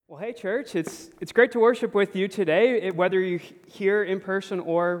Well, hey, church, it's great to worship with you today, whether you're here in person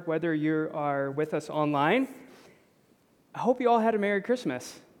or whether you are with us online. I hope you all had a Merry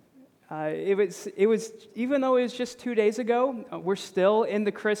Christmas. It was even though it was just 2 days ago, we're still in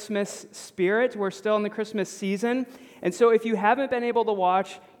the Christmas spirit. We're still in the Christmas season. And so if you haven't been able to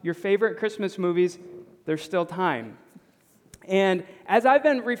watch your favorite Christmas movies, there's still time. And as I've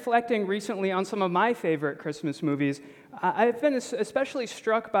been reflecting recently on some of my favorite Christmas movies, I've been especially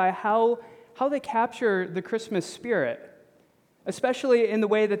struck by how they capture the Christmas spirit, especially in the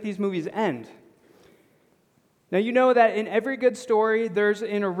way that these movies end. Now, you know that in every good story, there's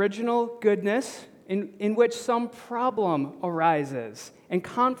an original goodness in which some problem arises and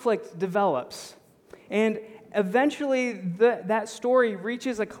conflict develops. And eventually, that story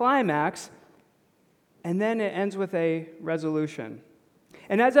reaches a climax, and then it ends with a resolution.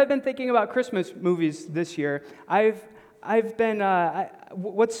 And as I've been thinking about Christmas movies this year,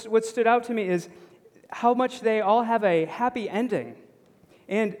 what stood out to me is how much they all have a happy ending.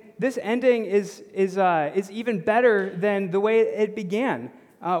 And this ending is even better than the way it began.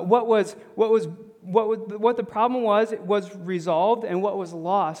 What the problem was resolved, and what was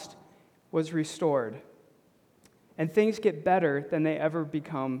lost was restored. And things get better than they ever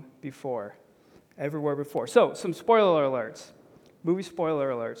become everywhere before. So, some spoiler alerts. Movie spoiler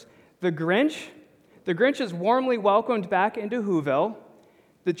alerts. The Grinch is warmly welcomed back into Whoville.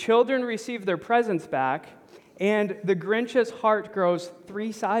 The children receive their presents back, and the Grinch's heart grows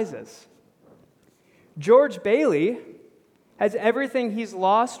 3 sizes. George Bailey has everything he's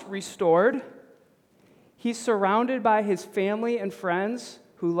lost restored. He's surrounded by his family and friends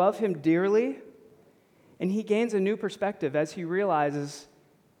who love him dearly, and he gains a new perspective as he realizes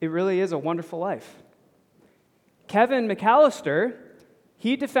it really is a wonderful life. Kevin McAllister,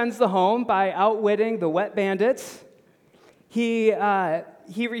 he defends the home by outwitting the wet bandits. He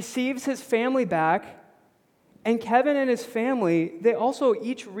receives his family back, and Kevin and his family, they also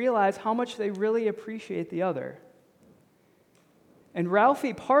each realize how much they really appreciate the other. And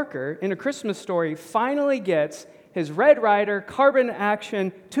Ralphie Parker, in A Christmas Story, finally gets his Red Ryder carbine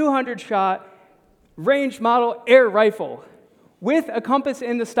action 200-shot range model air rifle with a compass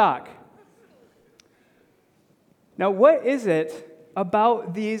in the stock. Now, what is it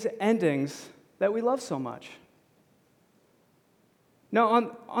about these endings that we love so much?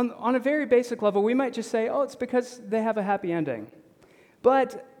 Now, on a very basic level, we might just say, oh, it's because they have a happy ending.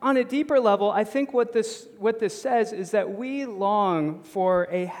 But on a deeper level, I think what this says is that we long for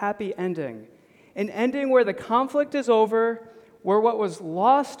a happy ending. An ending where the conflict is over, where what was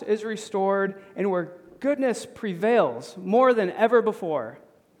lost is restored, and where goodness prevails more than ever before.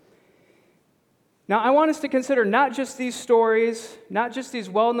 Now, I want us to consider not just these stories, not just these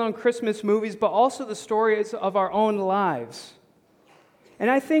well-known Christmas movies, but also the stories of our own lives. And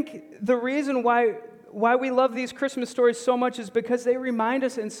I think the reason why we love these Christmas stories so much is because they remind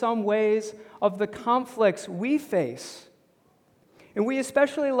us in some ways of the conflicts we face. And we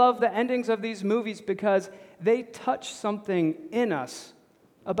especially love the endings of these movies because they touch something in us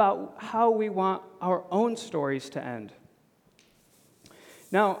about how we want our own stories to end.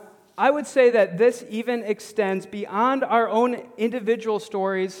 Now, I would say that this even extends beyond our own individual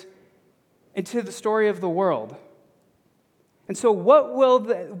stories into the story of the world. And so what will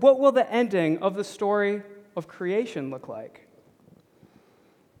the ending of the story of creation look like?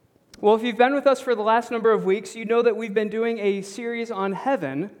 Well, if you've been with us for the last number of weeks, you know that we've been doing a series on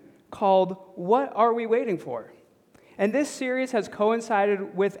heaven called What Are We Waiting For? And this series has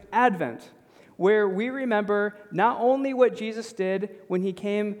coincided with Advent, where we remember not only what Jesus did when he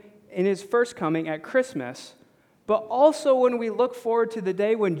came in his first coming at Christmas, but also when we look forward to the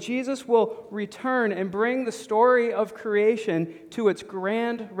day when Jesus will return and bring the story of creation to its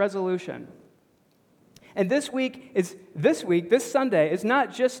grand resolution. And this Sunday, is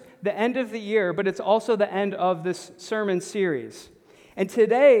not just the end of the year, but it's also the end of this sermon series. And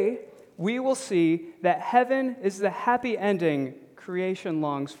today, we will see that heaven is the happy ending creation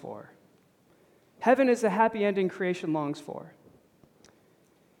longs for. Heaven is the happy ending creation longs for.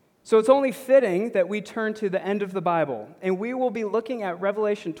 So it's only fitting that we turn to the end of the Bible, and we will be looking at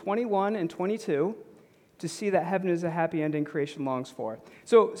Revelation 21 and 22 to see that heaven is a happy ending creation longs for.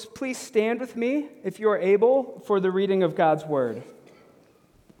 So please stand with me, if you are able, for the reading of God's Word.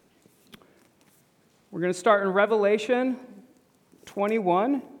 We're going to start in Revelation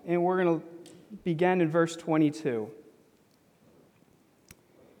 21, and we're going to begin in verse 22.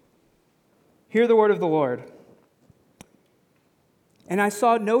 Hear the word of the Lord. And I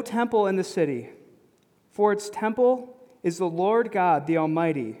saw no temple in the city, for its temple is the Lord God, the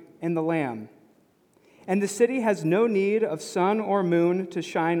Almighty, and the Lamb. And the city has no need of sun or moon to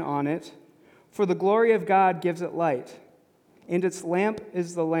shine on it, for the glory of God gives it light, and its lamp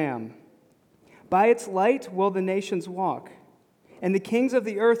is the Lamb. By its light will the nations walk, and the kings of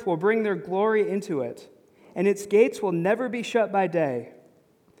the earth will bring their glory into it, and its gates will never be shut by day,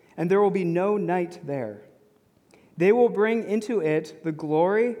 and there will be no night there. They will bring into it the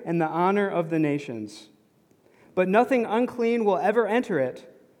glory and the honor of the nations. But nothing unclean will ever enter it,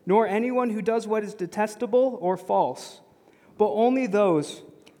 nor anyone who does what is detestable or false, but only those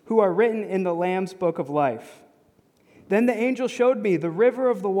who are written in the Lamb's book of life. Then the angel showed me the river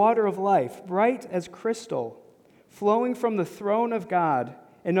of the water of life, bright as crystal, flowing from the throne of God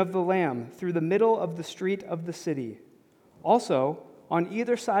and of the Lamb through the middle of the street of the city. Also, on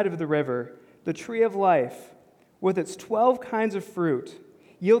either side of the river, the tree of life, with its 12 kinds of fruit,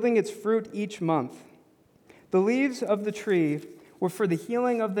 yielding its fruit each month. The leaves of the tree were for the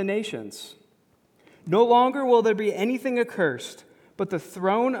healing of the nations. No longer will there be anything accursed, but the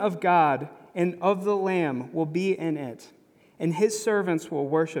throne of God and of the Lamb will be in it, and his servants will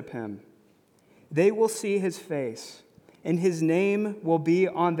worship him. They will see his face, and his name will be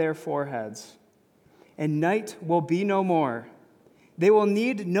on their foreheads. And night will be no more. They will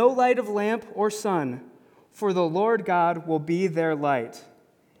need no light of lamp or sun, for the Lord God will be their light,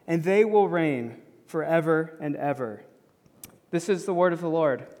 and they will reign forever and ever. This is the word of the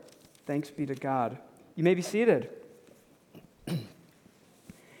Lord. Thanks be to God. You may be seated.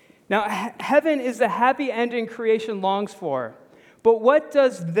 Now, heaven is the happy ending creation longs for. But what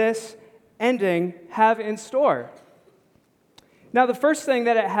does this ending have in store? Now, the first thing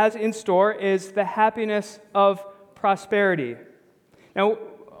that it has in store is the happiness of prosperity. Now,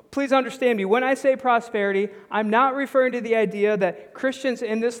 please understand me. When I say prosperity, I'm not referring to the idea that Christians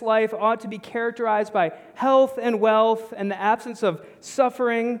in this life ought to be characterized by health and wealth and the absence of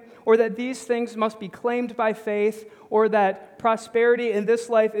suffering, or that these things must be claimed by faith, or that prosperity in this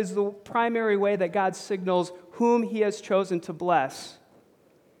life is the primary way that God signals whom he has chosen to bless.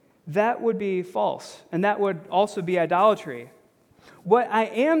 That would be false, and that would also be idolatry. What I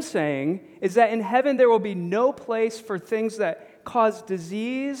am saying is that in heaven there will be no place for things that cause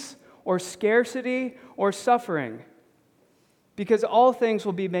disease or scarcity or suffering, because all things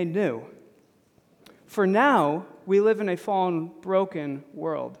will be made new. For now, we live in a fallen, broken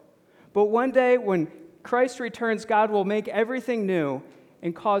world. But one day when Christ returns, God will make everything new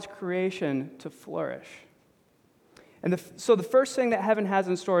and cause creation to flourish. And so the first thing that heaven has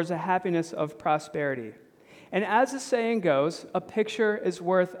in store is a happiness of prosperity. And as the saying goes, a picture is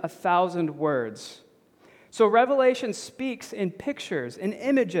worth 1,000 words. So Revelation speaks in pictures and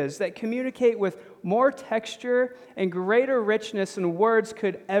images that communicate with more texture and greater richness than words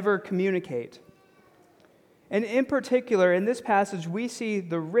could ever communicate. And in particular, in this passage, we see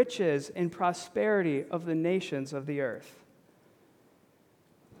the riches and prosperity of the nations of the earth.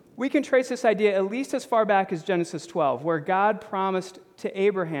 We can trace this idea at least as far back as Genesis 12, where God promised to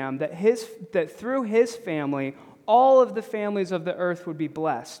Abraham that through his family, all of the families of the earth would be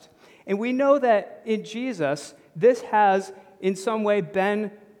blessed. And we know that in Jesus, this has in some way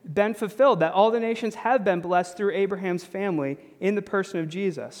been fulfilled, that all the nations have been blessed through Abraham's family in the person of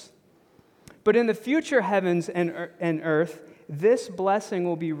Jesus. But in the future heavens and earth, this blessing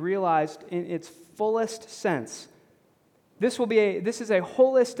will be realized in its fullest sense. This is a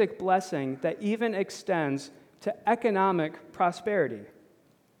holistic blessing that even extends to economic prosperity.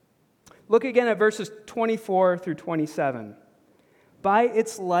 Look again at verses 24 through 27. By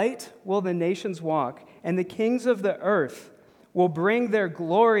its light will the nations walk, and the kings of the earth will bring their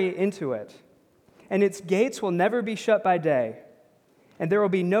glory into it. And its gates will never be shut by day, and there will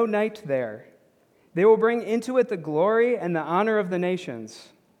be no night there. They will bring into it the glory and the honor of the nations.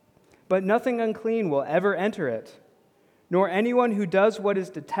 But nothing unclean will ever enter it, nor anyone who does what is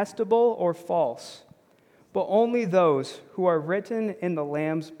detestable or false, but only those who are written in the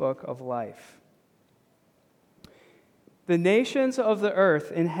Lamb's book of life. The nations of the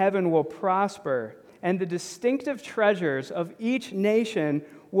earth in heaven will prosper, and the distinctive treasures of each nation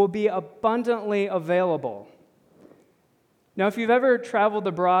will be abundantly available. Now, if you've ever traveled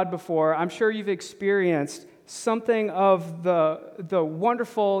abroad before, I'm sure you've experienced something of the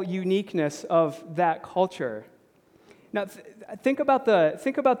wonderful uniqueness of that culture. Now, think about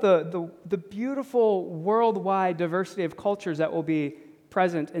the beautiful worldwide diversity of cultures that will be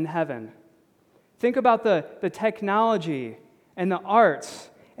present in heaven. Think about the technology and the arts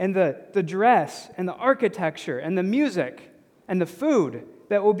and the dress and the architecture and the music and the food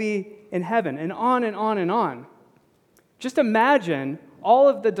that will be in heaven, and on and on and on. Just imagine all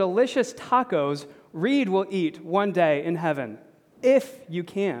of the delicious tacos Reed will eat one day in heaven, if you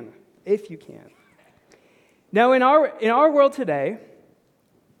can. Now, in our world today,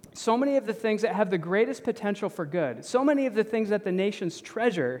 so many of the things that have the greatest potential for good, so many of the things that the nations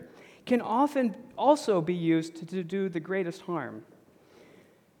treasure, can often also be used to do the greatest harm.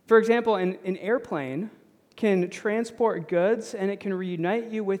 For example, an airplane can transport goods, and it can reunite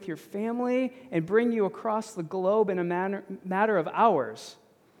you with your family and bring you across the globe in a matter of hours.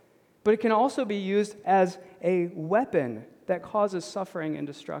 But it can also be used as a weapon that causes suffering and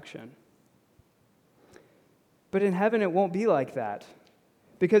destruction. But in heaven, it won't be like that.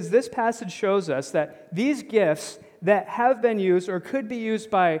 Because this passage shows us that these gifts that have been used or could be used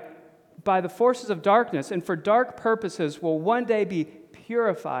by the forces of darkness and for dark purposes will one day be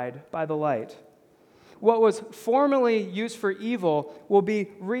purified by the light. What was formerly used for evil will be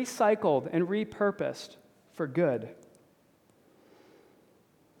recycled and repurposed for good.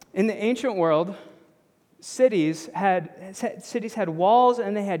 In the ancient world, cities had walls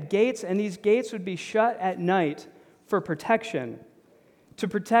and they had gates, and these gates would be shut at night for protection, to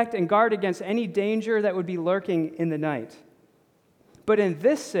protect and guard against any danger that would be lurking in the night. But in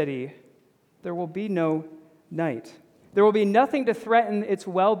this city, there will be no night. There will be nothing to threaten its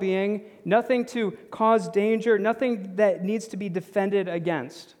well-being, nothing to cause danger, nothing that needs to be defended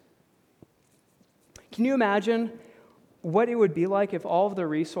against. Can you imagine what it would be like if all of the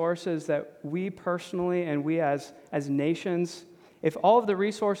resources that we personally and we as nations, if all of the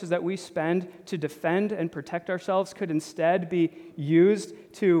resources that we spend to defend and protect ourselves could instead be used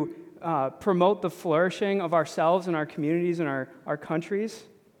to promote the flourishing of ourselves and our communities and our countries?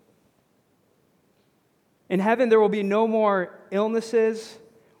 In heaven, there will be no more illnesses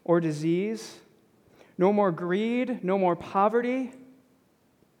or disease, no more greed, no more poverty.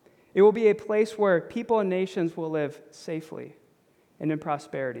 It will be a place where people and nations will live safely and in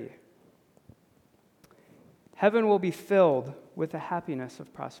prosperity. Heaven will be filled with the happiness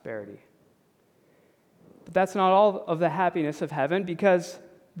of prosperity. But that's not all of the happiness of heaven, because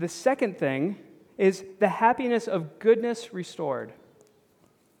the second thing is the happiness of goodness restored.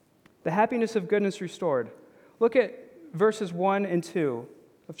 The happiness of goodness restored. Look at verses 1 and 2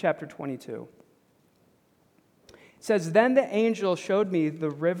 of chapter 22. It says, "Then the angel showed me the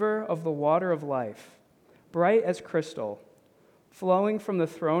river of the water of life, bright as crystal, flowing from the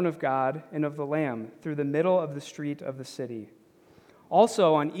throne of God and of the Lamb through the middle of the street of the city.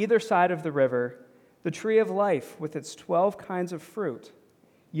 Also on either side of the river, the tree of life with its 12 kinds of fruit,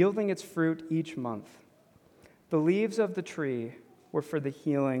 yielding its fruit each month. The leaves of the tree were for the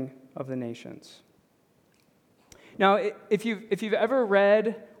healing of the nations." Now, if you've ever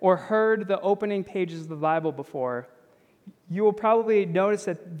read or heard the opening pages of the Bible before, you will probably notice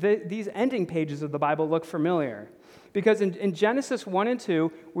that these ending pages of the Bible look familiar. Because in Genesis 1 and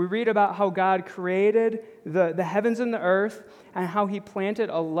 2, we read about how God created the heavens and the earth, and how he planted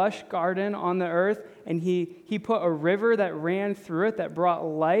a lush garden on the earth, and he put a river that ran through it that brought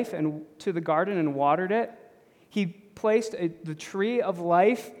life to the garden and watered it. He placed the tree of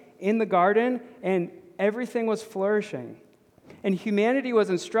life in the garden, and everything was flourishing. And humanity was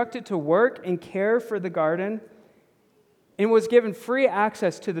instructed to work and care for the garden and was given free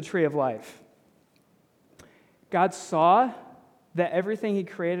access to the tree of life. God saw that everything he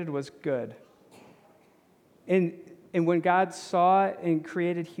created was good. And when God saw and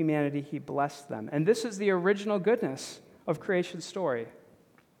created humanity, he blessed them. And this is the original goodness of creation's story.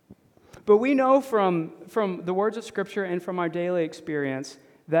 But we know from the words of Scripture and from our daily experience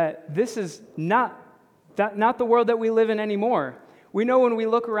that this is not the world that we live in anymore. We know when we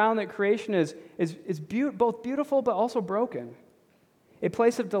look around that creation is both beautiful but also broken. A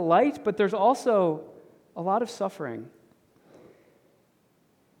place of delight, but there's also a lot of suffering.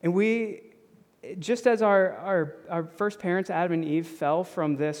 And we, just as our first parents, Adam and Eve, fell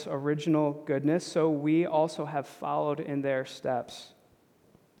from this original goodness, so we also have followed in their steps.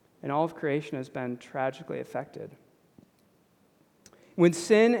 And all of creation has been tragically affected. When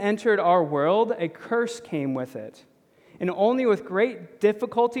sin entered our world, a curse came with it. And only with great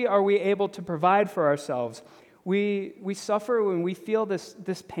difficulty are we able to provide for ourselves. We suffer when we feel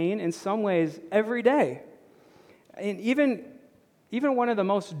this pain in some ways every day. And even one of the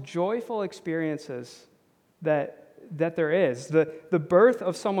most joyful experiences that there is, the birth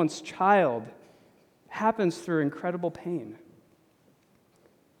of someone's child, happens through incredible pain.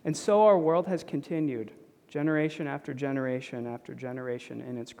 And so our world has continued, generation after generation after generation,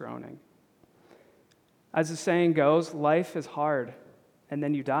 in its groaning. As the saying goes, life is hard, and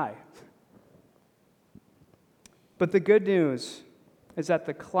then you die. But the good news is that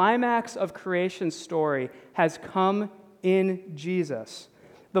the climax of creation's story has come in Jesus.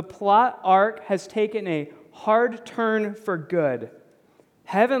 The plot arc has taken a hard turn for good.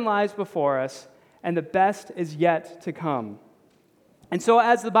 Heaven lies before us, and the best is yet to come. And so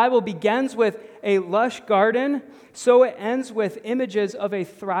as the Bible begins with a lush garden, so it ends with images of a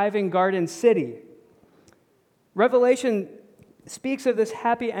thriving garden city. Revelation speaks of this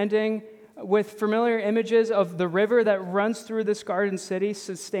happy ending with familiar images of the river that runs through this garden city,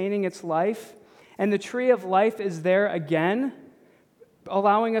 sustaining its life. And the tree of life is there again,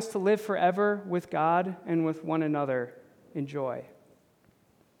 allowing us to live forever with God and with one another in joy.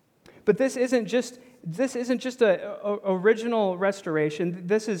 But this isn't just a original restoration.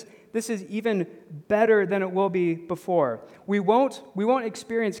 This is even better than it will be before. We won't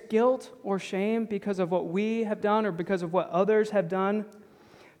experience guilt or shame because of what we have done or because of what others have done.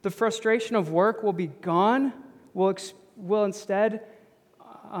 The frustration of work will be gone. We'll instead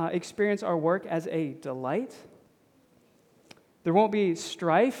experience our work as a delight. There won't be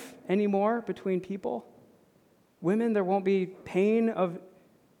strife anymore between people. Women, there won't be pain of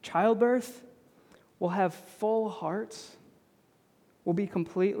childbirth. We'll have full hearts. We'll be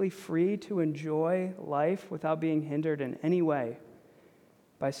completely free to enjoy life without being hindered in any way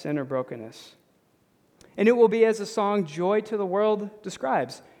by sin or brokenness. And it will be as the song Joy to the World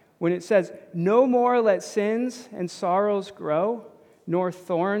describes, when it says, "No more let sins and sorrows grow, nor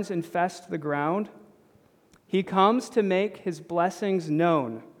thorns infest the ground. He comes to make his blessings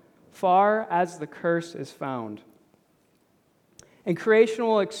known, far as the curse is found." And creation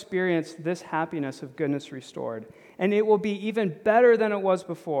will experience this happiness of goodness restored, and it will be even better than it was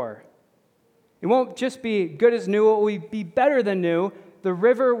before. It won't just be good as new, it will be better than new. The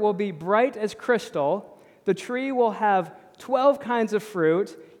river will be bright as crystal. The tree will have 12 kinds of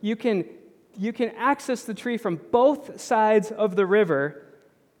fruit. You can access the tree from both sides of the river.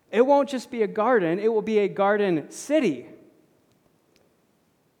 It won't just be a garden, it will be a garden city.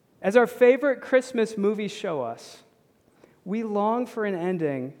 As our favorite Christmas movies show us, we long for an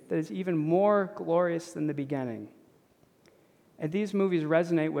ending that is even more glorious than the beginning. And these movies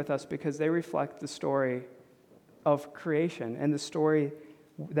resonate with us because they reflect the story of creation and the story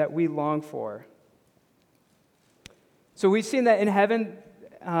that we long for. So we've seen that in heaven,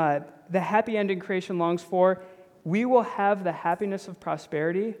 the happy ending creation longs for, we will have the happiness of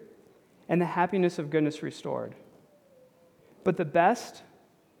prosperity and the happiness of goodness restored. But the best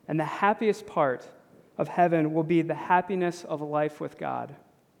and the happiest part of heaven will be the happiness of life with God.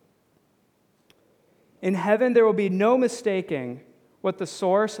 In heaven, there will be no mistaking what the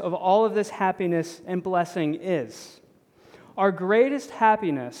source of all of this happiness and blessing is. Our greatest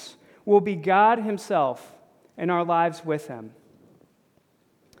happiness will be God Himself and our lives with Him.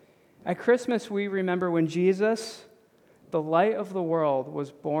 At Christmas, we remember when Jesus, the light of the world,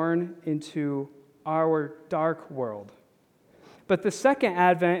 was born into our dark world. But the second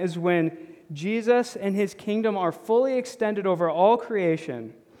advent is when Jesus and His kingdom are fully extended over all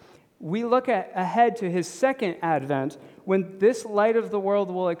creation. We look ahead to His second advent when this light of the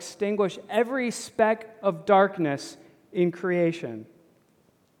world will extinguish every speck of darkness in creation.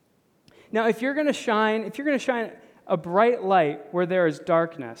 Now, if you're going to shine a bright light where there is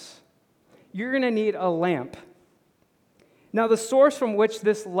darkness, you're going to need a lamp. Now, the source from which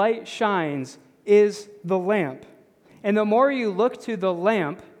this light shines is the lamp. And the more you look to the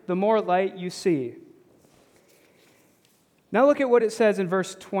lamp, the more light you see. Now look at what it says in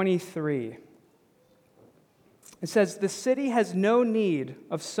verse 23. It says, "The city has no need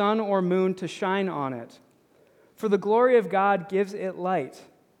of sun or moon to shine on it, for the glory of God gives it light,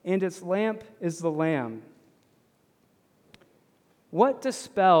 and its lamp is the Lamb." What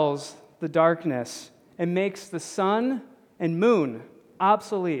dispels the darkness and makes the sun and moon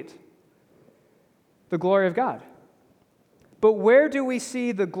obsolete? The glory of God. But where do we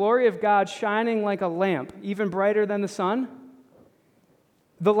see the glory of God shining like a lamp, even brighter than the sun?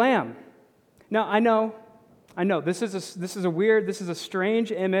 The Lamb. Now, I know, this is a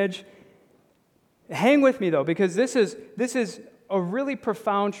strange image. Hang with me, though, because this is a really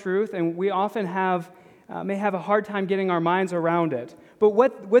profound truth, and we often may have a hard time getting our minds around it. But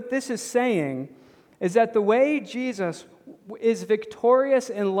what this is saying is that the way Jesus is victorious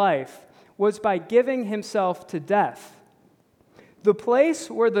in life was by giving Himself to death. The place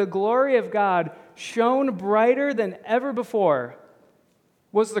where the glory of God shone brighter than ever before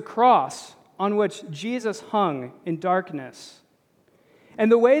was the cross on which Jesus hung in darkness.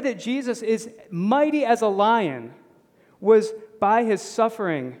 And the way that Jesus is mighty as a lion was by His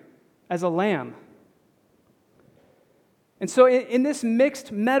suffering as a lamb. And so in this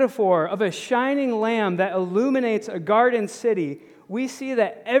mixed metaphor of a shining lamb that illuminates a garden city, we see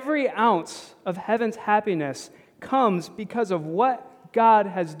that every ounce of heaven's happiness comes because of what God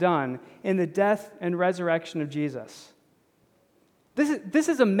has done in the death and resurrection of Jesus. This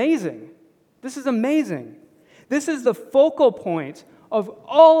is amazing. This is amazing. This is the focal point of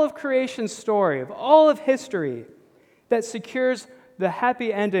all of creation's story, of all of history, that secures the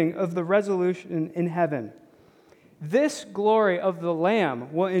happy ending of the resolution in heaven. This glory of the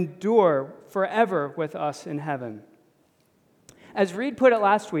Lamb will endure forever with us in heaven. As Reed put it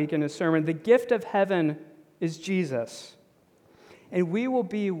last week in his sermon, the gift of heaven is Jesus, and we will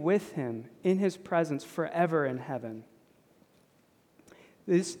be with him in his presence forever in heaven.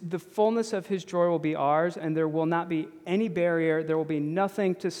 The fullness of his joy will be ours, and there will not be any barrier. There will be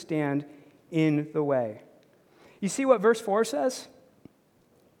nothing to stand in the way. You see what verse 4 says?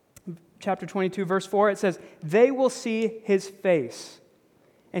 Chapter 22, verse 4, it says, "They will see his face,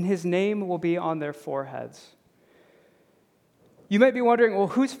 and his name will be on their foreheads." You might be wondering, well,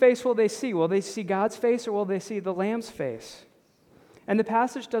 whose face will they see? Will they see God's face, or will they see the Lamb's face? And the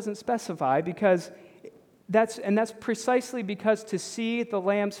passage doesn't specify, because that's precisely because to see the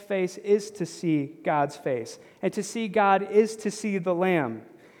Lamb's face is to see God's face, and to see God is to see the Lamb,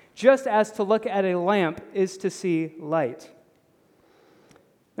 just as to look at a lamp is to see light.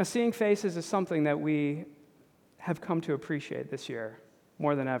 Now, seeing faces is something that we have come to appreciate this year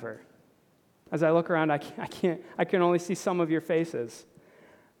more than ever. As I look around, I can only see some of your faces.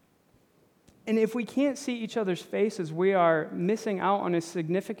 And if we can't see each other's faces, we are missing out on a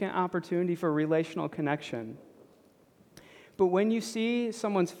significant opportunity for relational connection. But when you see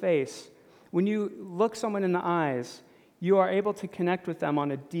someone's face, when you look someone in the eyes, you are able to connect with them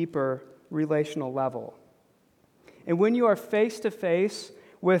on a deeper relational level. And when you are face to face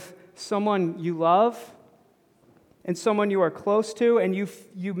with someone you love and someone you are close to, and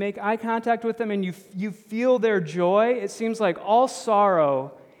you make eye contact with them and you feel their joy, it seems like all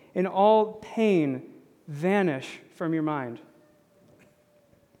sorrow and all pain vanish from your mind.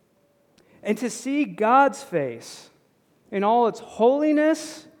 And to see God's face in all its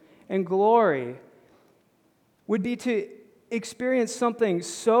holiness and glory would be to experience something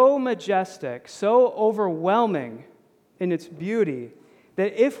so majestic, so overwhelming in its beauty,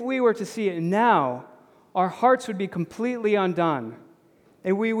 that if we were to see it now, our hearts would be completely undone,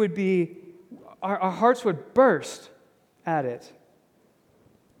 and our hearts would burst at it.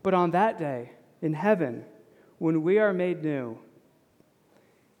 But on that day, in heaven, when we are made new,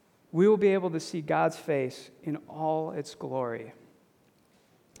 we will be able to see God's face in all its glory.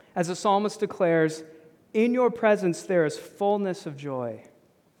 As the psalmist declares, "In your presence there is fullness of joy."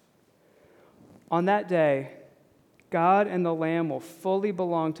 On that day, God and the Lamb will fully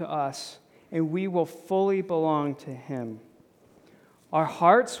belong to us, and we will fully belong to him. Our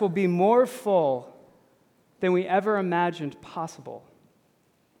hearts will be more full than we ever imagined possible.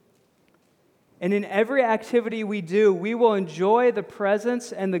 And in every activity we do, we will enjoy the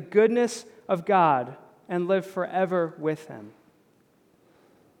presence and the goodness of God and live forever with him.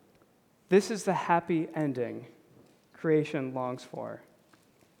 This is the happy ending creation longs for.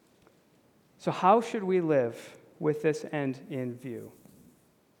 So how should we live with this end in view?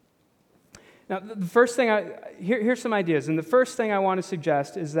 Now, the first thing here's some ideas, and the first thing I want to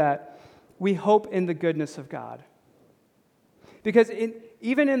suggest is that we hope in the goodness of God. Because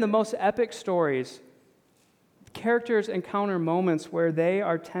even in the most epic stories, characters encounter moments where they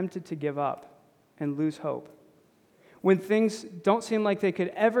are tempted to give up and lose hope. When things don't seem like they could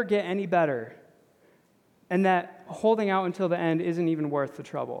ever get any better, and that holding out until the end isn't even worth the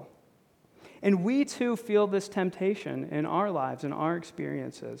trouble. And we too feel this temptation in our lives, in our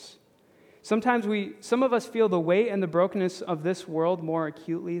experiences. Sometimes some of us feel the weight and the brokenness of this world more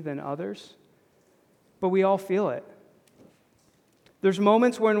acutely than others, but we all feel it. There's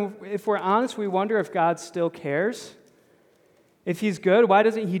moments when, if we're honest, we wonder if God still cares. If he's good, why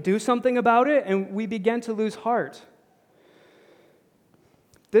doesn't he do something about it? And we begin to lose heart.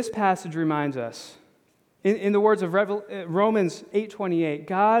 This passage reminds us, in the words of Romans 8:28,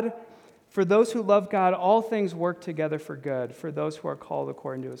 God, for those who love God, all things work together for good, for those who are called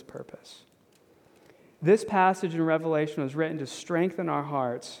according to his purpose. This passage in Revelation was written to strengthen our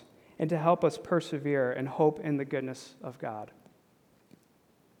hearts and to help us persevere and hope in the goodness of God.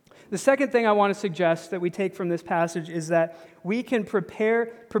 The second thing I want to suggest that we take from this passage is that we can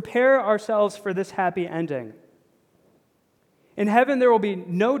prepare ourselves for this happy ending. In heaven, there will be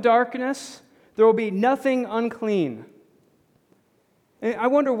no darkness. There will be nothing unclean. And I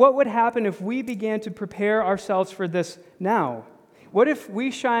wonder what would happen if we began to prepare ourselves for this now. What if we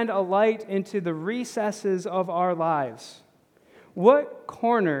shined a light into the recesses of our lives? What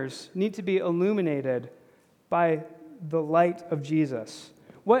corners need to be illuminated by the light of Jesus?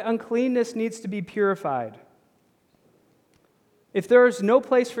 What uncleanness needs to be purified? If there is no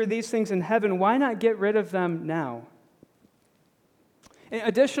place for these things in heaven, why not get rid of them now? And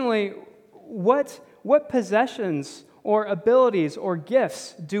additionally, what possessions or abilities or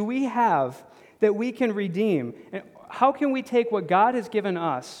gifts do we have that we can redeem? And how can we take what God has given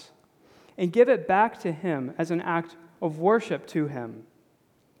us and give it back to Him as an act of worship to Him?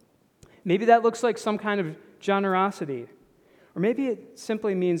 Maybe that looks like some kind of generosity, or maybe it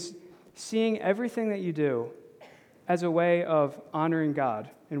simply means seeing everything that you do as a way of honoring God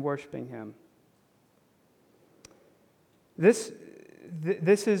and worshiping Him. This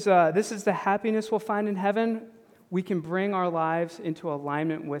is the happiness we'll find in heaven. We can bring our lives into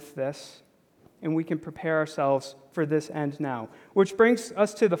alignment with this, and we can prepare ourselves for this end now. Which brings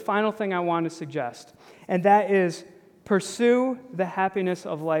us to the final thing I want to suggest, and that is pursue the happiness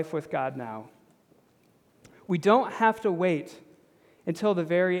of life with God now. We don't have to wait until the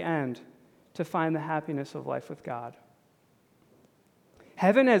very end to find the happiness of life with God.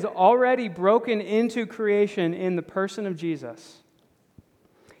 Heaven has already broken into creation in the person of Jesus.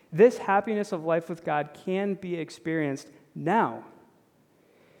 This happiness of life with God can be experienced now.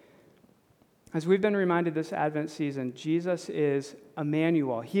 As we've been reminded this Advent season, Jesus is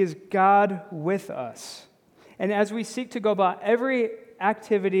Emmanuel. He is God with us. And as we seek to go about every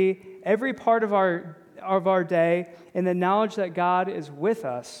activity, every part of our day, in the knowledge that God is with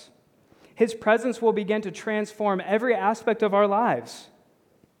us, His presence will begin to transform every aspect of our lives.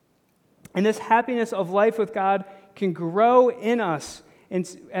 And this happiness of life with God can grow in us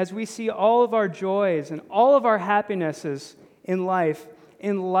as we see all of our joys and all of our happinesses in life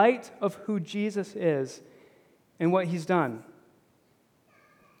in light of who Jesus is and what He's done.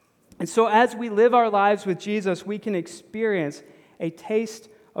 And so as we live our lives with Jesus, we can experience a taste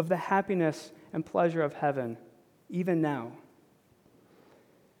of the happiness and pleasure of heaven, even now.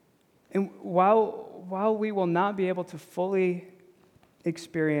 And while we will not be able to fully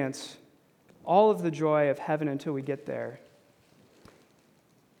experience all of the joy of heaven until we get there,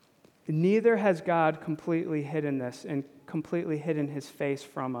 neither has God completely hidden this and completely hidden His face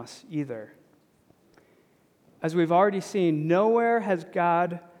from us either. As we've already seen, nowhere has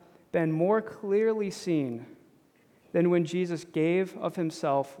God been more clearly seen than when Jesus gave of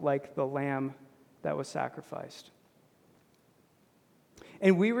Himself like the lamb that was sacrificed.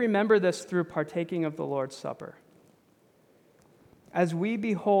 And we remember this through partaking of the Lord's Supper. As we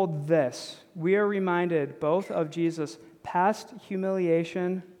behold this, we are reminded both of Jesus' past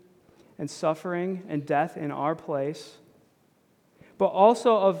humiliation and suffering and death in our place, but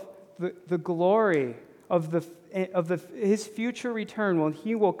also of the glory of His future return when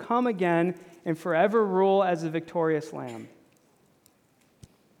He will come again and forever rule as a victorious Lamb.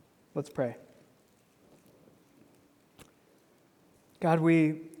 Let's pray. God,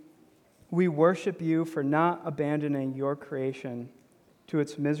 we worship You for not abandoning Your creation to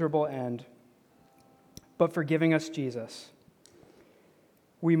its miserable end, but for giving us Jesus.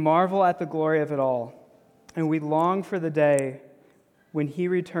 We marvel at the glory of it all, and we long for the day when He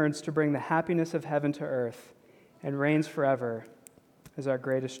returns to bring the happiness of heaven to earth and reigns forever as our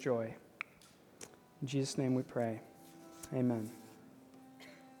greatest joy. In Jesus' name we pray. Amen.